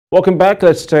Welcome back.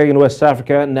 Let's stay in West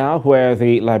Africa now, where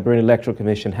the Liberian Electoral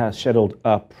Commission has scheduled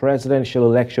a presidential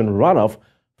election runoff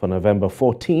for November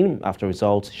 14 after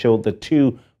results showed the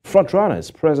two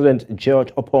frontrunners, President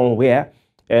George Weah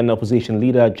and opposition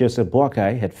leader Joseph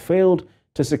Boakai, had failed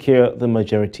to secure the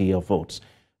majority of votes.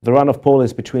 The runoff poll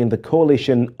is between the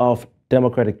Coalition of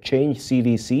Democratic Change,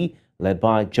 CDC, led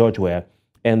by George Weah,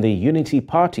 and the Unity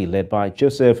Party, led by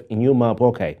Joseph Nyumah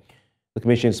Boakai. The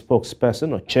Commission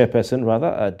spokesperson, or chairperson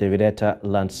rather, Davidetta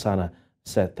Lansana,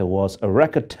 said there was a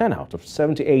record turnout of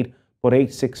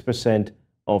 78.86%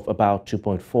 of about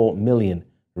 2.4 million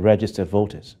registered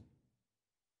voters.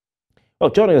 Well,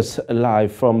 joining us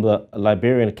live from the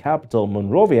Liberian capital,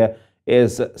 Monrovia,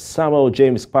 is Samuel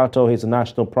James Kpartor. He's a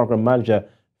National Program Manager,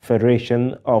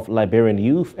 Federation of Liberian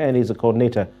Youth, and he's a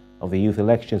coordinator of the Youth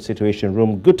Election Situation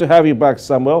Room. Good to have you back,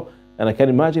 Samuel. And I can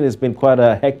imagine it's been quite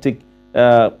a hectic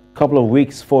couple of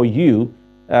weeks for you,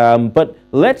 but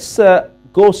let's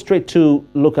go straight to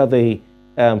look at the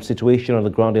situation on the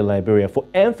ground in Liberia. For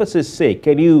emphasis sake,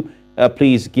 can you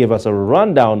please give us a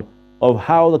rundown of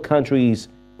how the country's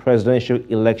presidential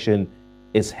election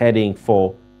is heading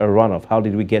for a runoff? How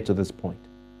did we get to this point?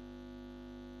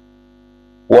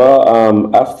 Well,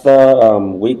 after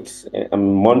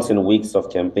months and weeks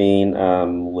of campaign,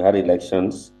 we had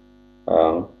elections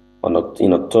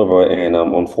in October, and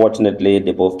unfortunately,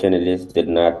 both candidates did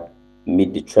not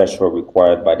meet the threshold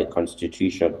required by the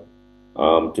Constitution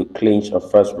to clinch a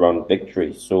first-round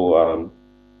victory. So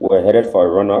we're headed for a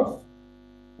runoff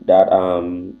that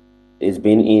is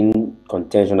being in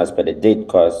contention as per the date,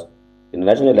 because the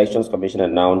National Elections Commission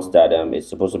announced that it's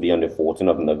supposed to be on the 14th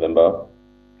of November,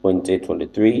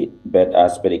 2023, but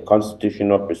as per the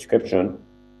constitutional prescription,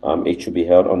 it should be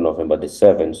held on November the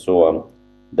 7th. So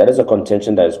that is a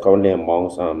contention that is currently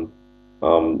amongst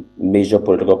major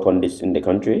political pundits in the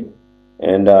country.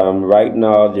 And right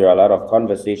now, there are a lot of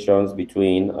conversations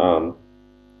between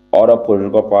other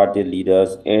political party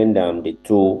leaders and the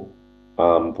two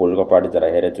political parties that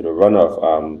are headed to the runoff.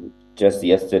 Just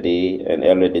yesterday and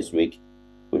earlier this week,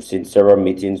 we've seen several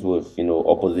meetings with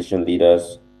opposition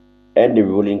leaders and the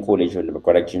ruling coalition,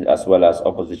 Democratic Change, as well as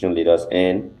opposition leaders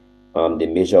and the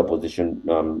major opposition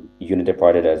Unity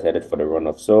Party that is headed for the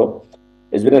runoff. So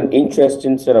it's been an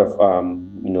interesting set of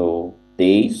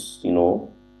days,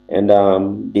 and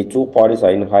the two parties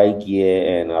are in high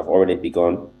gear and have already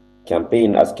begun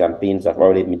campaign, as campaigns have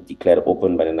already been declared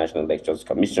open by the National Elections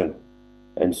Commission.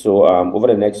 And so over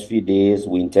the next few days,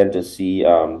 we intend to see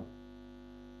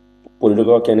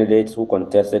political candidates who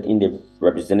contested in the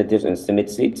representatives and Senate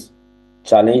seats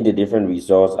challenge the different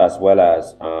results, as well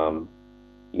as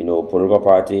political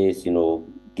parties,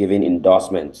 giving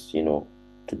endorsements, to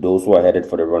those who are headed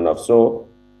for the runoff. So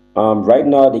right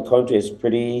now, the country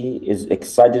is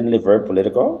excitingly very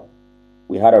political.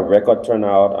 We had a record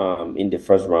turnout in the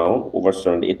first round, over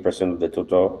 78% of the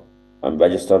total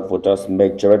registered voters.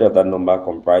 Majority of that number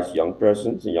comprised young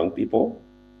persons and young people.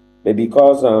 But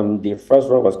because the first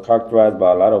round was characterized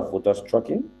by a lot of voters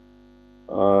trucking,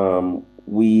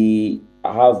 we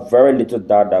have very little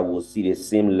doubt that we'll see the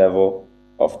same level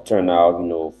of turnout,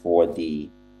 for the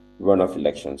runoff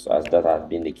elections, as that has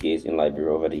been the case in Liberia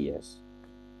over the years.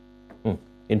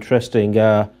 Interesting.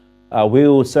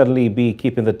 We'll certainly be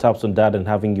keeping the tabs on that and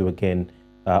having you again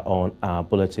on our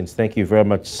bulletins. Thank you very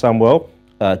much, Samuel.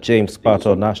 James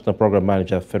Kpartor, National Program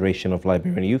Manager, Federation of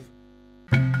Liberian Youth.